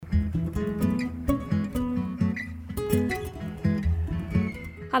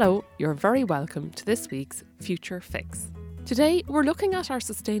Hello, you're very welcome to this week's Future Fix. Today, we're looking at our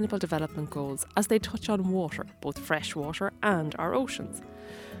Sustainable Development Goals as they touch on water, both fresh water and our oceans.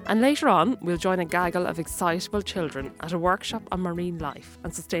 And later on, we'll join a gaggle of excitable children at a workshop on marine life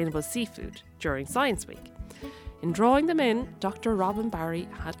and sustainable seafood during Science Week. In drawing them in, Dr. Robin Barry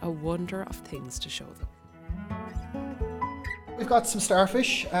had a wonder of things to show them. We've got some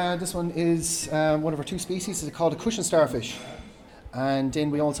starfish. This one is one of our two species. It's called a cushion starfish. And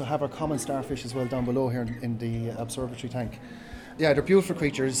then we also have our common starfish as well down below here in the observatory tank. Yeah, they're beautiful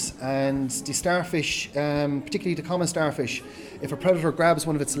creatures, and the starfish, particularly the common starfish, if a predator grabs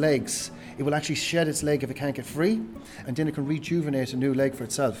one of its legs, it will actually shed its leg if it can't get free, and then it can rejuvenate a new leg for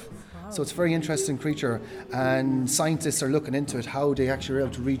itself. So it's a very interesting creature, and scientists are looking into it, how they actually are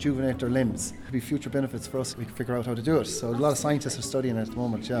able to rejuvenate their limbs. There'll be future benefits for us if we can figure out how to do it. So a lot of scientists are studying it at the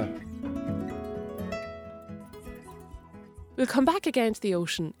moment, yeah. We'll come back again to the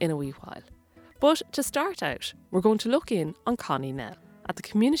ocean in a wee while. But to start out, we're going to look in on Connie Nell at the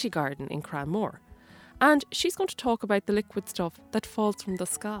community garden in Cranmore. And she's going to talk about the liquid stuff that falls from the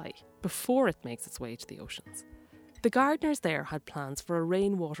sky before it makes its way to the oceans. The gardeners there had plans for a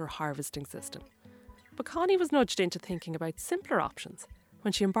rainwater harvesting system. But Connie was nudged into thinking about simpler options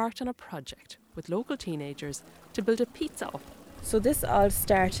when she embarked on a project with local teenagers to build a pizza oven. So this all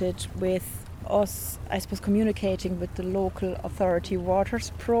started with us, I suppose, communicating with the local authority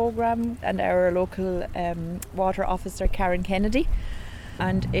waters programme and our local water officer, Karen Kennedy.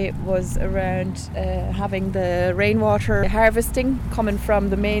 And it was around having the rainwater harvesting coming from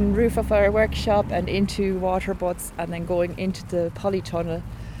the main roof of our workshop and into water butts and then going into the polytunnel.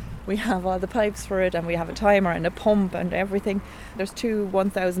 We have all the pipes for it, and we have a timer and a pump and everything. There's two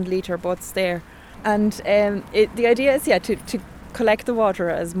 1,000 litre butts there. And the idea is, to collect the water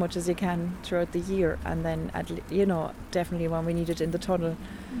as much as you can throughout the year, and then definitely when we need it in the tunnel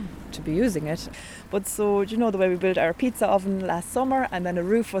to be using it. But so the way we built our pizza oven last summer, and then a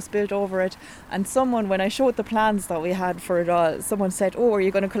roof was built over it, and someone, when I showed the plans that we had for it all, someone said, "Oh, are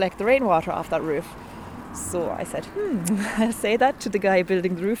you going to collect the rainwater off that roof?" So I said, I'll say that to the guy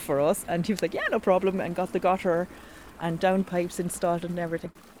building the roof for us, and he was like, yeah, no problem, and got the gutter and downpipes installed and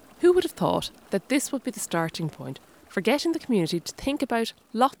everything. Who would have thought that this would be the starting point for getting the community to think about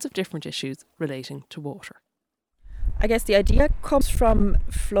lots of different issues relating to water? I guess the idea comes from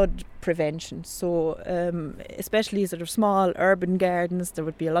flood prevention. So especially sort of small urban gardens, there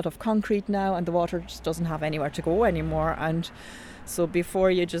would be a lot of concrete now, and the water just doesn't have anywhere to go anymore. And so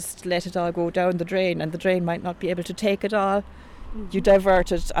before you just let it all go down the drain, and the drain might not be able to take it all, you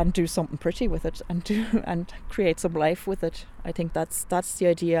divert it and do something pretty with it, and create some life with it. I think that's the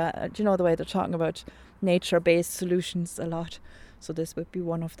idea. The way they're talking about nature-based solutions a lot. So this would be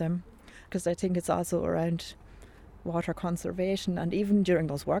one of them, because I think it's also around water conservation. And even during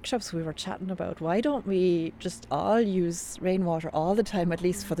those workshops we were chatting about, why don't we just all use rainwater all the time, at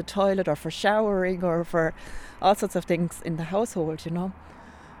least for the toilet or for showering or for all sorts of things in the household.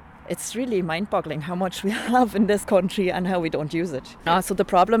 It's really mind-boggling how much we have in this country and how we don't use it. Also the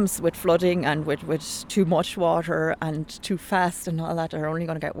problems with flooding and with too much water and too fast and all that are only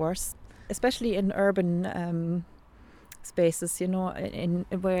going to get worse, especially in urban spaces, in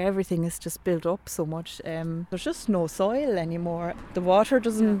where everything is just built up so much. There's just no soil anymore. The water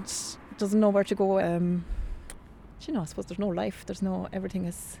doesn't know where to go. I suppose there's no life. Everything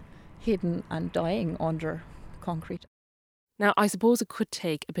is hidden and dying under concrete. Now, I suppose it could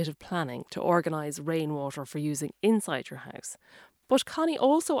take a bit of planning to organise rainwater for using inside your house. But Connie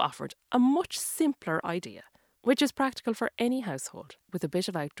also offered a much simpler idea, which is practical for any household with a bit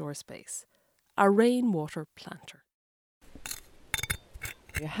of outdoor space: a rainwater planter.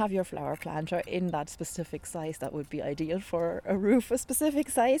 You have your flower planter in that specific size that would be ideal for a roof, a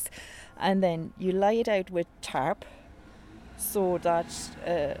specific size, and then you lie it out with tarp so that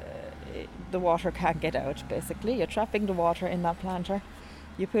the water can't get out. Basically, you're trapping the water in that planter.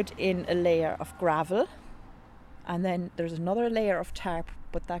 You put in a layer of gravel, and then there's another layer of tarp,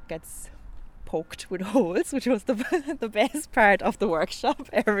 but that gets poked with holes, which was the best part of the workshop.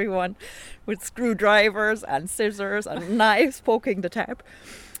 Everyone with screwdrivers and scissors and knives poking the tarp.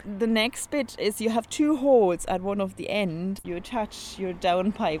 The next bit is you have two holes at one of the end. You attach your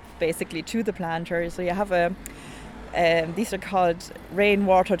downpipe basically to the planter. So you have these are called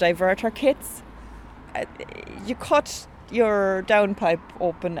rainwater diverter kits. You cut your downpipe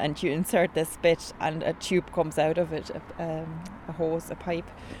open and you insert this bit, and a tube comes out of it, a hose, a pipe.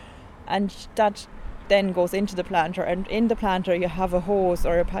 And that then goes into the planter, and in the planter you have a hose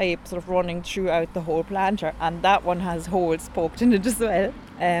or a pipe sort of running throughout the whole planter, and that one has holes poked in it as well.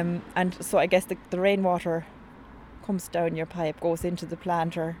 And so I guess the rainwater comes down your pipe, goes into the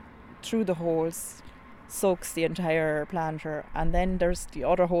planter, through the holes, soaks the entire planter, and then there's the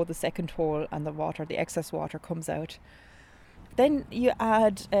other hole, the second hole, and the excess water comes out. Then you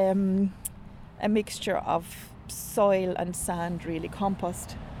add a mixture of soil and sand, really,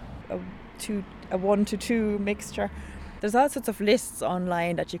 compost, a 1-to-2 mixture. There's all sorts of lists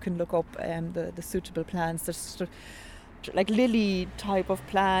online that you can look up, the suitable plants. There's sort of like lily type of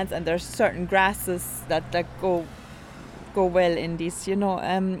plants, and there's certain grasses that go well in these,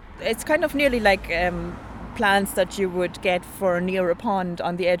 It's kind of nearly like plants that you would get for near a pond,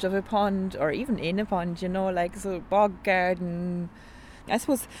 on the edge of a pond, or even in a pond, like so bog garden. I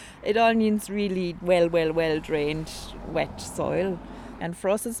suppose it all means really well drained, wet soil. And for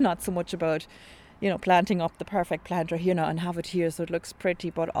us, it's not so much about, planting up the perfect planter, and have it here so it looks pretty,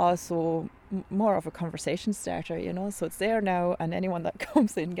 but also more of a conversation starter, so it's there now, and anyone that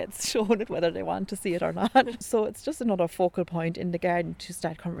comes in gets shown it, whether they want to see it or not. So it's just another focal point in the garden to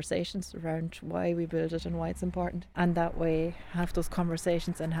start conversations around why we build it and why it's important, and that way have those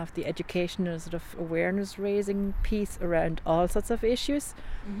conversations and have the educational sort of awareness raising piece around all sorts of issues.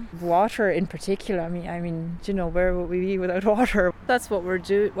 Water in particular, I mean, where would we be without water? That's what we're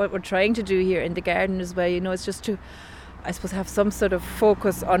trying to do here in the garden as well. It's just to, I suppose, have some sort of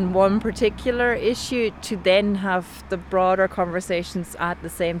focus on one particular issue, to then have the broader conversations at the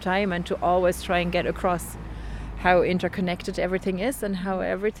same time, and to always try and get across how interconnected everything is and how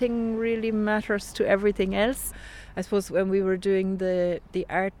everything really matters to everything else. I suppose when we were doing the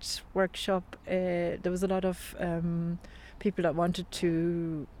art workshop, there was a lot of people that wanted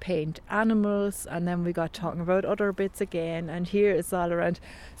to paint animals, and then we got talking about other bits again, and here it's all around.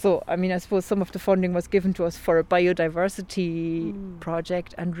 So I suppose some of the funding was given to us for a biodiversity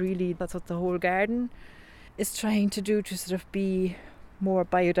project, and really that's what the whole garden is trying to do, to sort of be more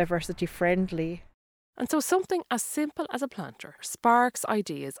biodiversity friendly. And so something as simple as a planter sparks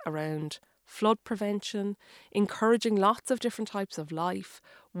ideas around flood prevention, encouraging lots of different types of life,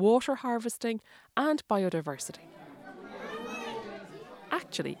 water harvesting and biodiversity.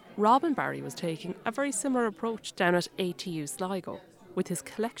 Actually, Robin Barry was taking a very similar approach down at ATU Sligo with his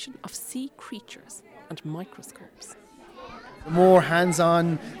collection of sea creatures and microscopes. The more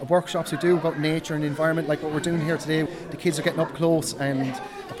hands-on workshops we do about nature and the environment, like what we're doing here today, the kids are getting up close and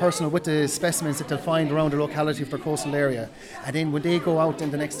personal with the specimens that they'll find around the locality of their coastal area. And then when they go out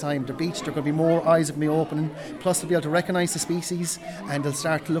then the next time, the beach, there are going to be more eyes that will be opening, plus they'll be able to recognise the species, and they'll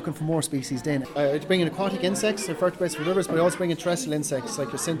start looking for more species then. I bring in aquatic insects, they're vertebrates for rivers, but I also bring in terrestrial insects like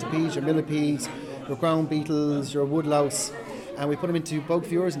your centipedes, your millipedes, your ground beetles, your woodlouse. And we put them into bug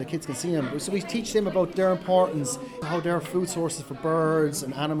viewers and the kids can see them. So we teach them about their importance, how they're food sources for birds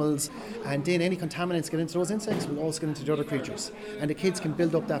and animals, and then any contaminants get into those insects will also get into the other creatures. And the kids can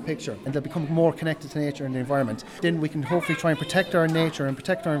build up that picture and they'll become more connected to nature and the environment. Then we can hopefully try and protect our nature and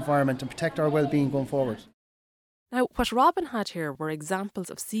protect our environment and protect our well-being going forward. Now, what Robin had here were examples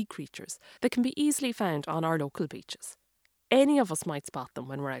of sea creatures that can be easily found on our local beaches. Any of us might spot them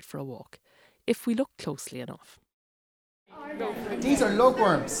when we're out for a walk, if we look closely enough. These are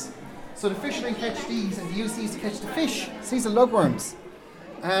lugworms. So the fishermen catch these and they use these to catch the fish. So these are lugworms.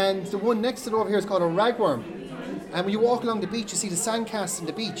 And the one next to it over here is called a ragworm. And when you walk along the beach, you see the sand casts in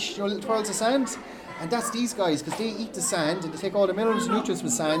the beach, little twirls of sand. And that's these guys, because they eat the sand and they take all the minerals and nutrients from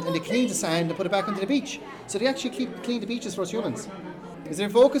the sand and they clean the sand and put it back into the beach. So they actually clean the beaches for us humans. Is it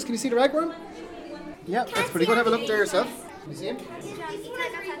in focus? Can you see the ragworm? Yeah, that's pretty good. Have a look there yourself. Can you see him?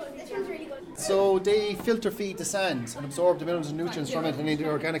 So they filter feed the sand and absorb the minerals and nutrients from it and into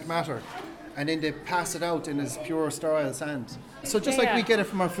organic matter, and then they pass it out in as pure sterile sand. So just like we get it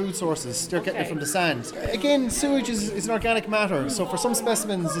from our food sources, they're getting it from the sand. Again, sewage is an organic matter, so for some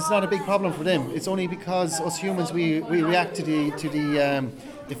specimens it's not a big problem for them. It's only because us humans we react to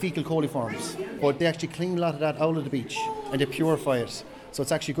the fecal coliforms, but they actually clean a lot of that out of the beach and they purify it. So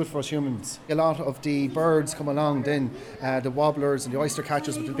it's actually good for us humans. A lot of the birds come along then, the wobblers and the oyster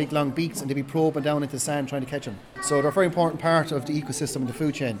catchers with the big long beaks, and they be probing down into the sand trying to catch them. So they're a very important part of the ecosystem and the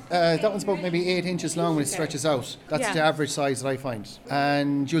food chain. That one's about maybe 8 inches long when it stretches out. That's the average size that I find.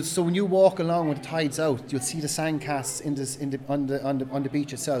 And so when you walk along when the tide's out, you'll see the sand casts on the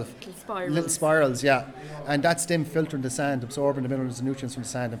beach itself. Little spirals, yeah. And that's them filtering the sand, absorbing the minerals and nutrients from the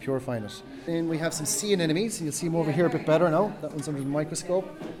sand and purifying it. Then we have some sea anemones, and you'll see them over here a bit better now. That one's under the microscope.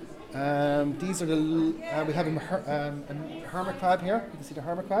 These are we have a hermit crab here. You can see the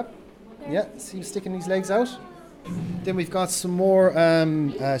hermit crab. Yeah, see him sticking these legs out. Then we've got some more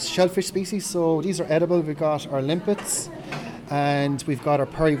shellfish species. So these are edible. We've got our limpets, and we've got our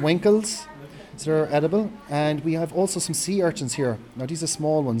periwinkles. So they're edible. And we have also some sea urchins here. Now these are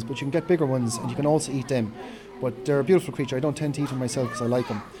small ones, but you can get bigger ones and you can also eat them. But they're a beautiful creature. I don't tend to eat them myself because I like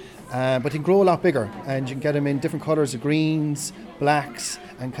them. But they can grow a lot bigger, and you can get them in different colours of greens, blacks,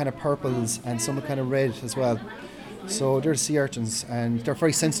 and kind of purples, and some kind of red as well. So they're sea urchins, and they're a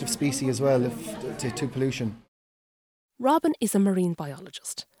very sensitive species as well to pollution. Robin is a marine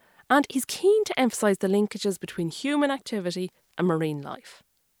biologist, and he's keen to emphasise the linkages between human activity and marine life.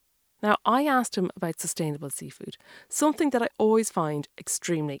 Now, I asked him about sustainable seafood, something that I always find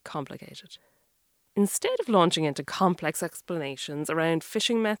extremely complicated. Instead of launching into complex explanations around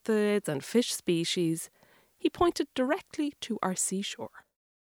fishing methods and fish species, he pointed directly to our seashore.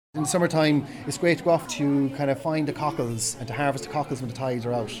 In the summertime, it's great to go off to kind of find the cockles and to harvest the cockles when the tides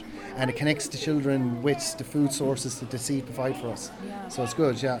are out. And it connects the children with the food sources that the sea provide for us. Yeah. So it's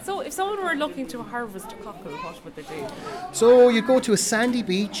good, yeah. So if someone were looking to harvest a cockle, what would they do? So you'd go to a sandy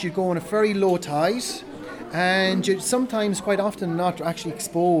beach, you'd go on a very low tide, and you're sometimes, quite often, not actually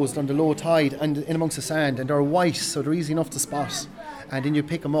exposed on the low tide and in amongst the sand, and they're white, so they're easy enough to spot. And then you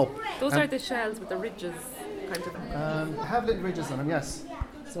pick them up. Those are the shells with the ridges, kind of. Have little ridges on them, yes.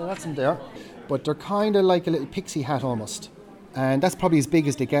 So that's them there. But they're kind of like a little pixie hat almost. And that's probably as big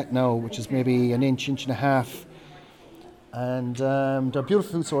as they get now, which is maybe an inch and a half. And they're a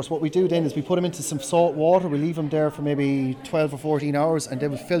beautiful food source. What we do then is we put them into some salt water. We leave them there for maybe 12 or 14 hours, and they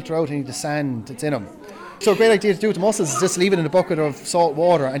will filter out any of the sand that's in them. So a great idea to do with the mussels is just leave it in a bucket of salt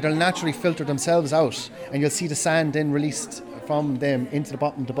water, and they'll naturally filter themselves out. And you'll see the sand then released from them into the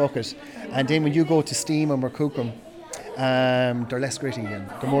bottom of the bucket. And then when you go to steam them or cook them, they're less gritty and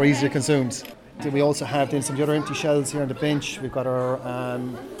they're more easily consumed. Then we also have then some of the other empty shells here on the bench. We've got our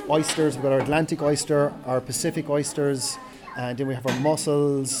oysters, we've got our Atlantic oyster, our Pacific oysters, and then we have our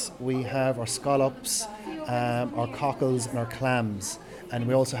mussels, we have our scallops, our cockles and our clams, and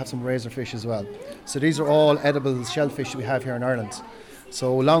we also have some razorfish as well. So these are all edible shellfish that we have here in Ireland.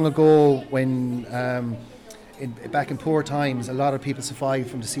 So long ago, when back in poor times, a lot of people survived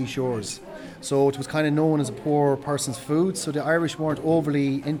from the seashores. So it was kind of known as a poor person's food. So the Irish weren't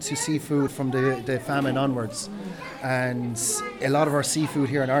overly into seafood from the famine onwards. And a lot of our seafood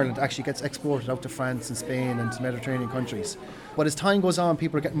here in Ireland actually gets exported out to France and Spain and to Mediterranean countries. But as time goes on,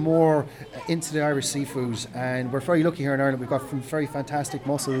 people are getting more into the Irish seafood. And we're very lucky here in Ireland. We've got some very fantastic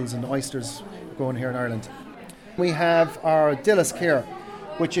mussels and oysters growing here in Ireland. We have our dillisk here,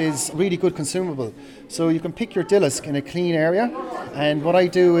 which is really good consumable. So you can pick your dillisk in a clean area, and what I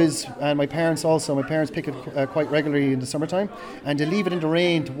do is, and my parents pick it quite regularly in the summertime, and they leave it in the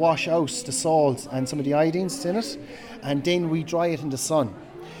rain to wash out the salt and some of the iodines in it, and then we dry it in the sun.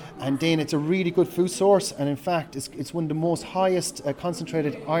 And then it's a really good food source, and in fact it's one of the most highest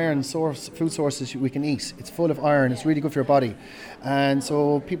concentrated iron food sources we can eat. It's full of iron, it's really good for your body. And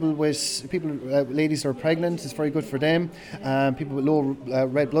so ladies who are pregnant, it's very good for them. People with low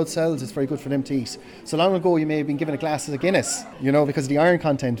red blood cells, it's very good for them to eat. So long ago you may have been given a glass of Guinness, because of the iron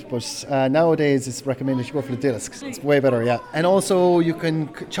content, but nowadays it's recommended you go for the dillisk. It's way better, yeah. And also you can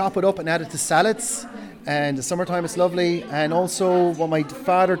chop it up and add it to salads. And in the summertime it's lovely. And also what my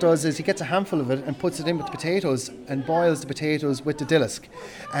father does is he gets a handful of it and puts it in with the potatoes and boils the potatoes with the dillisk.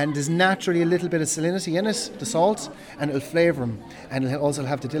 And there's naturally a little bit of salinity in it, the salt, and it'll flavour them. And it'll also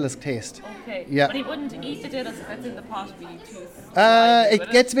have the dillisk taste. Okay, yeah. But he wouldn't eat the dillisk that's in the pot, be too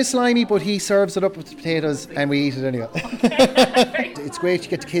it gets a bit slimy, but he serves it up with the potatoes and we eat it anyway. Okay. It's great to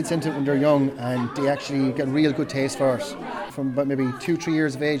get the kids into it when they're young, and they actually get a real good taste for it. From about maybe 2-3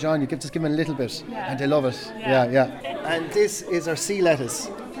 years of age on, you just give them a little bit, and they love it. Yeah. And this is our sea lettuce.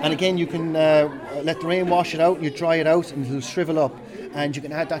 And again, you can let the rain wash it out, you dry it out, and it'll shrivel up. And you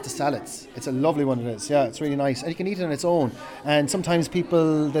can add that to salads. It's a lovely one, it is. Yeah, it's really nice. And you can eat it on its own. And sometimes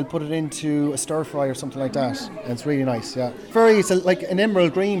they'll put it into a stir fry or something like that. And it's really nice, yeah. It's like an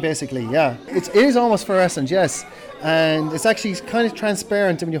emerald green, basically, yeah. It is almost fluorescent, yes. And it's actually kind of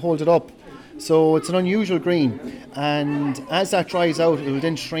transparent when you hold it up. So it's an unusual green. And as that dries out, it will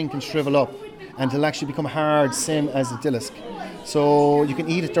then shrink and shrivel up. And it'll actually become hard, same as the dillisk. So you can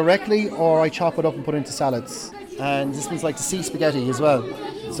eat it directly, or I chop it up and put it into salads. And this one's like the sea spaghetti as well.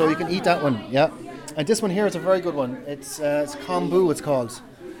 So you can eat that one, yeah. And this one here is a very good one. It's kombu, it's called.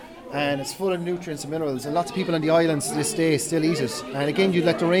 And it's full of nutrients and minerals. And lots of people on the islands to this day still eat it. And again, you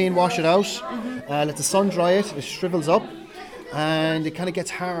let the rain wash it out, let the sun dry it, it shrivels up, and it kind of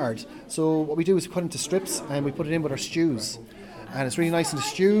gets hard. So what we do is we cut it into strips and we put it in with our stews. And it's really nice in the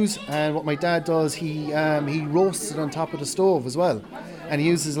stews. And what my dad does, he roasts it on top of the stove as well. And he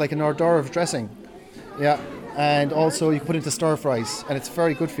uses like an hors d'oeuvre dressing. Yeah. And also you can put it into stir fries, and it's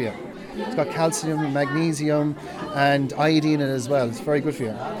very good for you. It's got calcium, magnesium and iodine in it as well. It's very good for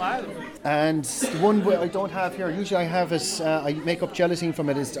you. And the one I don't have here, usually I have it, I make up gelatin from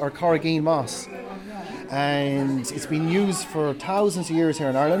it, is our corrugine moss. And it's been used for thousands of years here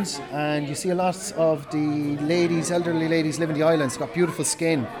in Ireland, and you see a lot of the elderly ladies live in the islands, got beautiful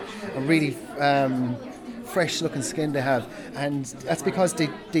skin and really fresh looking skin they have, and that's because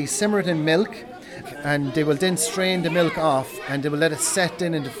they simmer it in milk, and they will then strain the milk off and they will let it set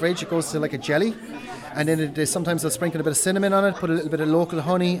in the fridge. It goes to like a jelly, and then sometimes they'll sprinkle a bit of cinnamon on it, put a little bit of local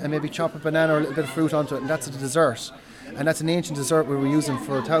honey and maybe chop a banana or a little bit of fruit onto it, and that's a dessert. And that's an ancient dessert we were using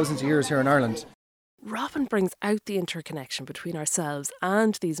for thousands of years here in Ireland. Robin brings out the interconnection between ourselves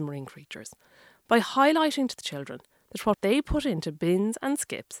and these marine creatures by highlighting to the children that what they put into bins and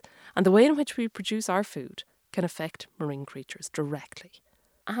skips and the way in which we produce our food can affect marine creatures directly,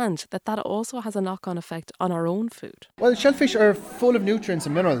 and that also has a knock-on effect on our own food. Well, shellfish are full of nutrients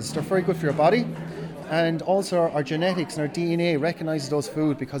and minerals. They're very good for your body, and also our genetics and our DNA recognises those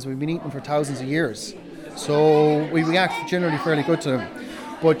food because we've been eating them for thousands of years. So we react generally fairly good to them.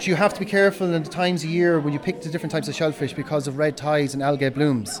 But you have to be careful in the times of year when you pick the different types of shellfish because of red tides and algae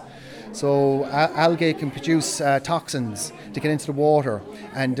blooms. So algae can produce toxins to get into the water,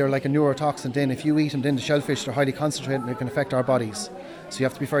 and they're like a neurotoxin. Then if you eat them, then the shellfish are highly concentrated and it can affect our bodies. So you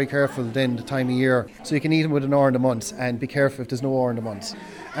have to be very careful then the time of year. So you can eat them with an hour in the month, and be careful if there's no hour in the month.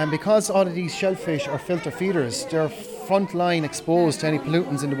 And because all of these shellfish are filter feeders, they're front line exposed to any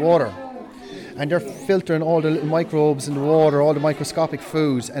pollutants in the water. And they're filtering all the little microbes in the water, all the microscopic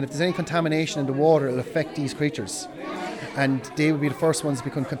foods, and if there's any contamination in the water, it'll affect these creatures. And they will be the first ones to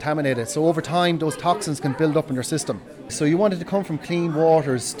become contaminated. So over time, those toxins can build up in their system. So you want it to come from clean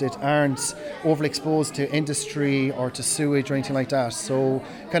waters that aren't overly exposed to industry or to sewage or anything like that. So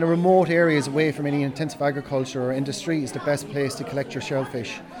kind of remote areas away from any intensive agriculture or industry is the best place to collect your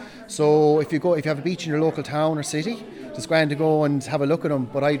shellfish. So if you have a beach in your local town or city, it's grand to go and have a look at them,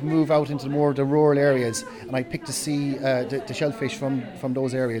 but I'd move out into more of the rural areas and I'd pick to see the shellfish from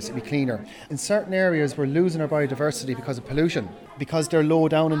those areas. It'd be cleaner. In certain areas we're losing our biodiversity because of pollution, because they're low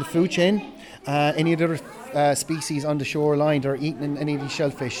down in the food chain. Any of the other species on the shoreline that are eating any of these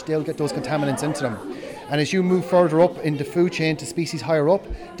shellfish, they'll get those contaminants into them. And as you move further up in the food chain to species higher up,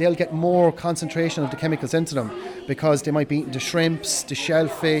 they'll get more concentration of the chemicals into them because they might be eating the shrimps, the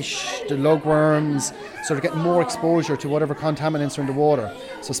shellfish, the lugworms, so they're getting more exposure to whatever contaminants are in the water.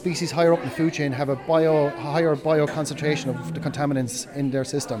 So species higher up in the food chain have a higher bio concentration of the contaminants in their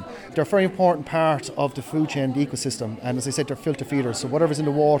system. They're a very important part of the food chain, the ecosystem, and as I said, they're filter feeders, so whatever's in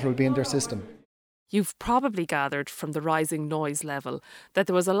the water will be in their system. You've probably gathered from the rising noise level that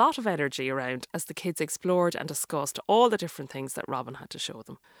there was a lot of energy around as the kids explored and discussed all the different things that Robin had to show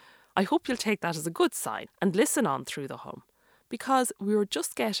them. I hope you'll take that as a good sign and listen on through the hum, because we were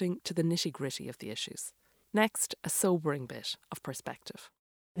just getting to the nitty-gritty of the issues. Next, a sobering bit of perspective.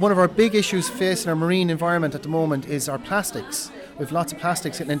 One of our big issues facing our marine environment at the moment is our plastics. We have lots of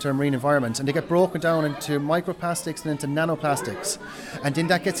plastics getting into our marine environment, and they get broken down into microplastics and into nanoplastics. And then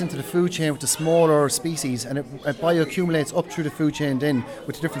that gets into the food chain with the smaller species, and it bioaccumulates up through the food chain then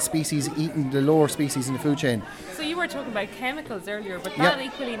with the different species eating the lower species in the food chain. So you were talking about chemicals earlier, but that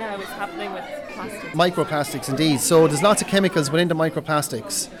equally now is happening with plastics. Microplastics indeed. So there's lots of chemicals within the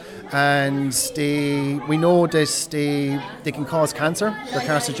microplastics. And we know that they can cause cancer. They're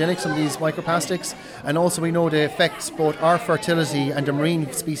carcinogenic, some of these microplastics, and also we know they affect both our fertility and the marine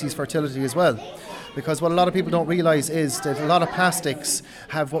species fertility as well. Because what a lot of people don't realise is that a lot of plastics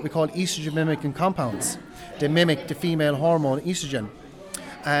have what we call estrogen mimicking compounds. They mimic the female hormone estrogen,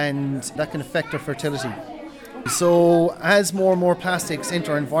 and that can affect their fertility. So as more and more plastics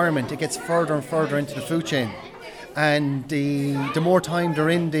enter our environment, it gets further and further into the food chain. And the more time they're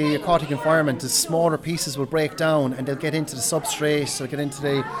in the aquatic environment, the smaller pieces will break down and they'll get into the substrate, they'll get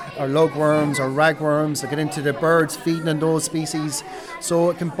into our lugworms or ragworms, they'll get into the birds feeding on those species. So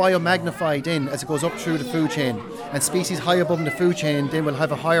it can biomagnify then as it goes up through the food chain. And species high above in the food chain then will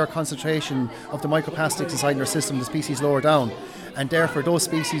have a higher concentration of the microplastics inside their system, the species lower down. And therefore those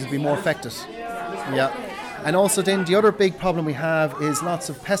species will be more affected. Yeah. And also then the other big problem we have is lots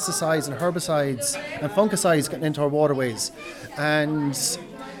of pesticides and herbicides and fungicides getting into our waterways. And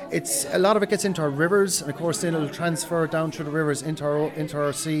a lot of it gets into our rivers, and of course then it'll transfer down through the rivers into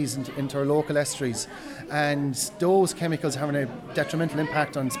our seas, into our local estuaries. And those chemicals are having a detrimental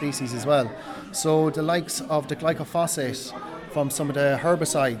impact on species as well. So the likes of the glyphosate from some of the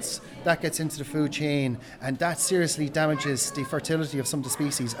herbicides, that gets into the food chain, and that seriously damages the fertility of some of the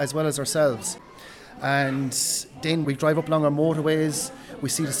species as well as ourselves. And then we drive up along our motorways, we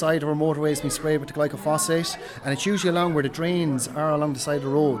see the side of our motorways being sprayed with the glyphosate, and it's usually along where the drains are along the side of the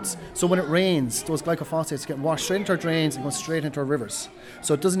roads. So when it rains, those glyphosates get washed straight into our drains and go straight into our rivers.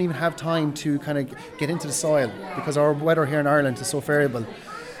 So it doesn't even have time to kind of get into the soil because our weather here in Ireland is so variable.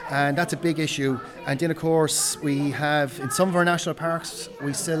 And that's a big issue. And then, of course, we have, in some of our national parks,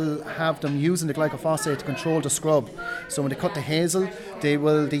 we still have them using the glyphosate to control the scrub. So when they cut the hazel, they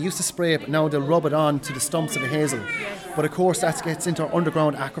used to spray it, but now they'll rub it on to the stumps of the hazel. But of course, that gets into our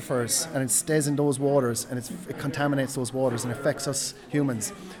underground aquifers and it stays in those waters and it contaminates those waters and affects us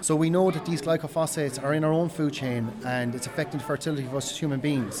humans. So we know that these glyphosates are in our own food chain and it's affecting the fertility of us as human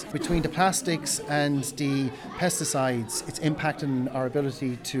beings. Between the plastics and the pesticides, it's impacting our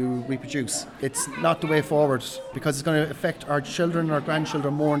ability to reproduce. It's not the way forward because it's going to affect our children and our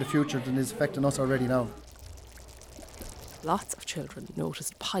grandchildren more in the future than is affecting us already now. Lots of children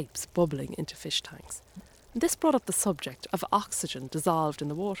noticed pipes bubbling into fish tanks. And this brought up the subject of oxygen dissolved in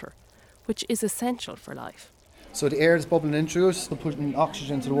the water, which is essential for life. So the air is bubbling in through us, they're putting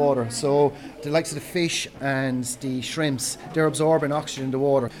oxygen into the water. So the likes of the fish and the shrimps, they're absorbing oxygen in the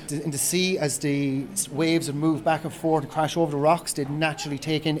water. In the sea, as the waves have moved back and forth and crash over the rocks, they naturally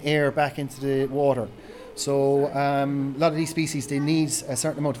take in air back into the water. So a lot of these species, they need a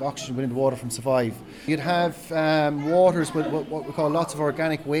certain amount of oxygen within the water from survive. You'd have waters with what we call lots of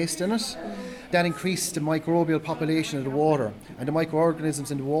organic waste in it. That increases the microbial population of the water. And the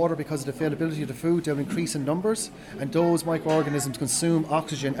microorganisms in the water, because of the availability of the food, they'll increase in numbers. And those microorganisms consume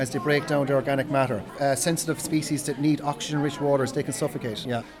oxygen as they break down the organic matter. Sensitive species that need oxygen-rich waters, they can suffocate.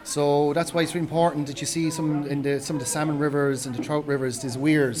 Yeah. So that's why it's really important that you see some of the salmon rivers and the trout rivers, there's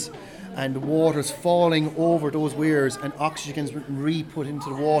weirs. And the water's falling over those weirs and oxygen is re-put into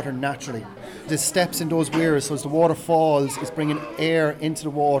the water naturally. The steps in those weirs, so as the water falls, it's bringing air into the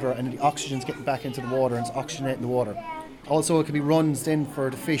water and the oxygen's getting back into the water and it's oxygenating the water. Also, it can be runs then for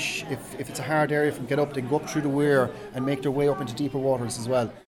the fish. If it's a hard area for them to get up, they can go up through the weir and make their way up into deeper waters as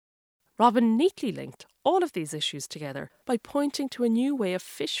well. Robin neatly linked all of these issues together by pointing to a new way of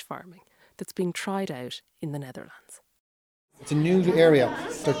fish farming that's being tried out in the Netherlands. It's a new area.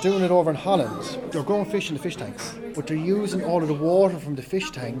 They're doing it over in Holland. They're growing fish in the fish tanks, but they're using all of the water from the fish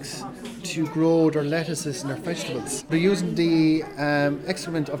tanks to grow their lettuces and their vegetables. They're using the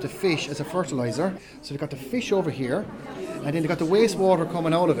excrement of the fish as a fertiliser. So they've got the fish over here, and then they've got the wastewater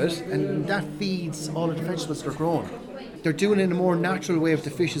coming out of it, and that feeds all of the vegetables they're growing. They're doing it in a more natural way with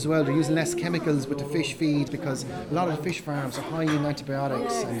the fish as well. They're using less chemicals with the fish feed because a lot of the fish farms are high in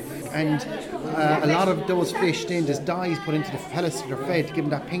antibiotics and a lot of those fish then there's dyes put into the pellets that they're fed to give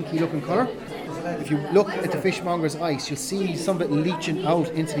them that pinky looking colour. If you look at the fishmonger's ice, you'll see some of it leaching out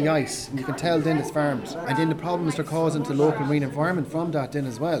into the ice and you can tell then it's farmed. And then the problems they're causing to the local marine environment from that then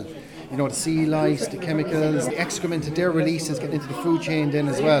as well. You know, the sea lice, the chemicals, the excrement that they're releasing is getting into the food chain then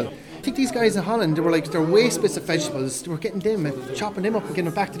as well. I think these guys in Holland, they were like, they're waste bits of vegetables, they were getting them and chopping them up and getting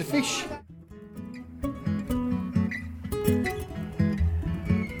them back to the fish.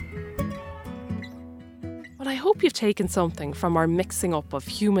 Well, I hope you've taken something from our mixing up of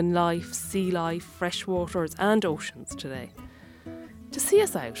human life, sea life, freshwaters and oceans today. To see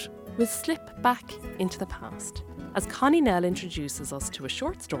us out, we'll slip back into the past as Connie Nell introduces us to a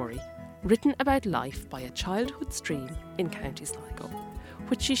short story written about life by a childhood stream in County Sligo,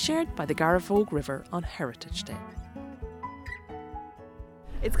 which she shared by the Garavogue River on Heritage Day.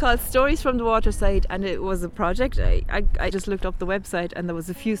 It's called Stories from the Waterside and it was a project. I just looked up the website and there was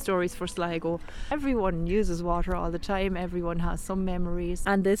a few stories for Sligo. Everyone uses water all the time, everyone has some memories.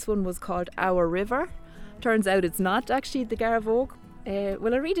 And this one was called Our River. Turns out it's not actually the Garavogue.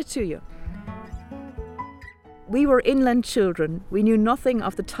 Will I read it to you? We were inland children. We knew nothing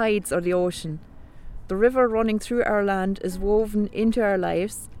of the tides or the ocean. The river running through our land is woven into our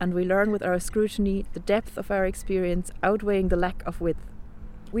lives, and we learn with our scrutiny the depth of our experience outweighing the lack of width.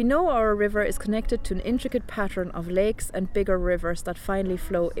 We know our river is connected to an intricate pattern of lakes and bigger rivers that finally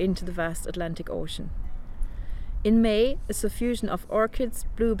flow into the vast Atlantic Ocean. In May, a suffusion of orchids,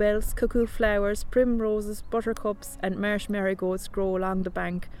 bluebells, cuckoo flowers, primroses, buttercups and marsh marigolds grow along the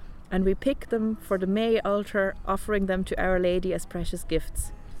bank, and we pick them for the May altar, offering them to Our Lady as precious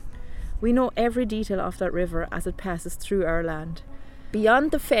gifts. We know every detail of that river as it passes through our land.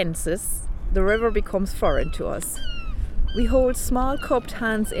 Beyond the fences, the river becomes foreign to us. We hold small cupped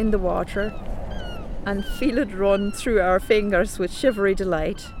hands in the water and feel it run through our fingers with shivery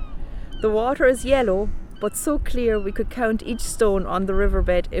delight. The water is yellow, but so clear we could count each stone on the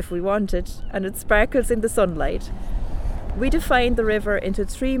riverbed if we wanted, and it sparkles in the sunlight. We define the river into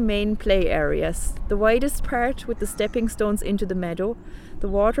 3 main play areas. The widest part with the stepping stones into the meadow, the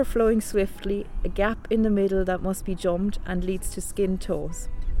water flowing swiftly, a gap in the middle that must be jumped and leads to skin toes.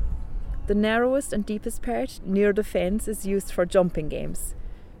 The narrowest and deepest part, near the fence, is used for jumping games.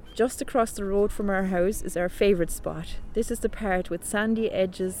 Just across the road from our house is our favourite spot. This is the part with sandy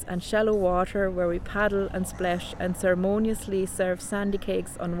edges and shallow water where we paddle and splash and ceremoniously serve sandy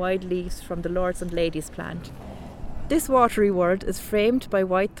cakes on wild leaves from the Lords and Ladies plant. This watery world is framed by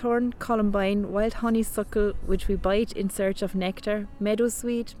whitethorn, columbine, wild honeysuckle, which we bite in search of nectar,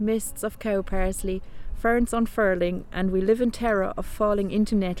 meadowsweet, mists of cow parsley, ferns unfurling, and we live in terror of falling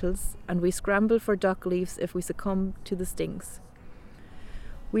into nettles, and we scramble for dock leaves if we succumb to the stings.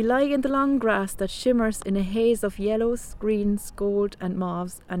 We lie in the long grass that shimmers in a haze of yellows, greens, gold and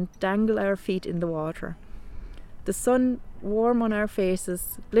mauves, and dangle our feet in the water. The sun warm on our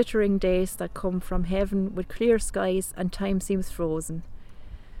faces, glittering days that come from heaven with clear skies and time seems frozen.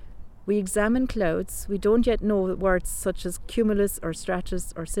 We examine clouds. We don't yet know words such as cumulus or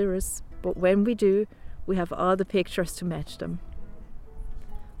stratus or cirrus, but when we do, we have all the pictures to match them.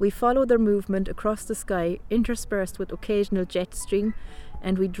 We follow their movement across the sky, interspersed with occasional jet stream,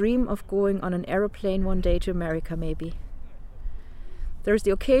 and we dream of going on an aeroplane one day to America maybe. There's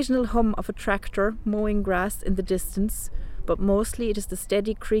the occasional hum of a tractor mowing grass in the distance, but mostly it is the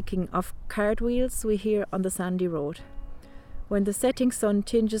steady creaking of cart wheels we hear on the sandy road. When the setting sun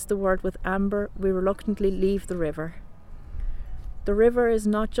tinges the world with amber, we reluctantly leave the river. The river is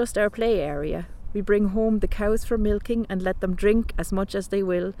not just our play area. We bring home the cows for milking and let them drink as much as they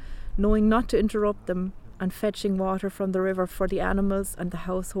will, knowing not to interrupt them, and fetching water from the river for the animals and the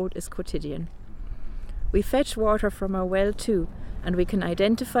household is quotidian. We fetch water from our well too, and we can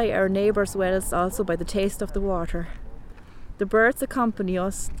identify our neighbours' wells also by the taste of the water. The birds accompany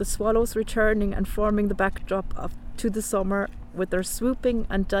us, the swallows returning and forming the backdrop to the summer with their swooping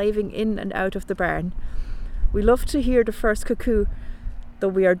and diving in and out of the barn. We love to hear the first cuckoo, though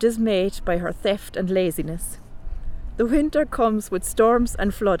we are dismayed by her theft and laziness. The winter comes with storms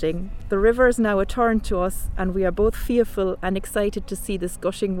and flooding. The river is now a turn to us, and we are both fearful and excited to see this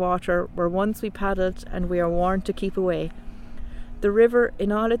gushing water where once we paddled and we are warned to keep away. The river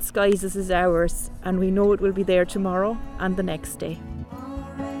in all its guises is ours, and we know it will be there tomorrow and the next day.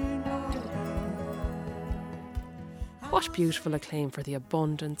 What beautiful acclaim for the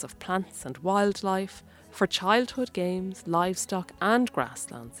abundance of plants and wildlife, for childhood games, livestock and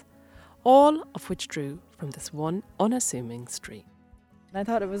grasslands, all of which drew from this one unassuming stream. I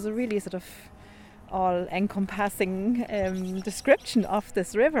thought it was a really sort of all-encompassing description of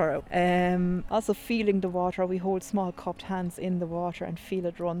this river. Also feeling the water, we hold small cupped hands in the water and feel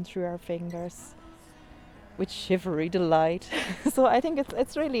it run through our fingers with shivery delight. So I think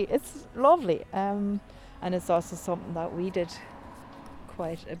it's lovely, and it's also something that we did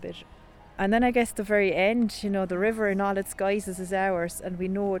quite a bit. And then I guess the very end, the river in all its guises is ours, and we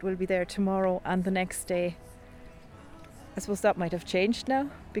know it will be there tomorrow and the next day. I suppose that might have changed now,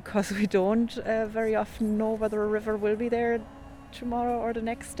 because we don't very often know whether a river will be there tomorrow or the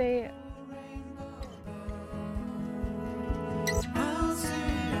next day.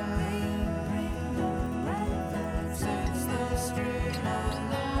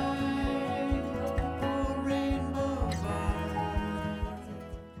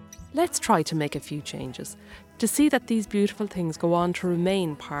 Let's try to make a few changes to see that these beautiful things go on to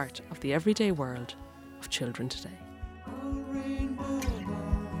remain part of the everyday world of children today.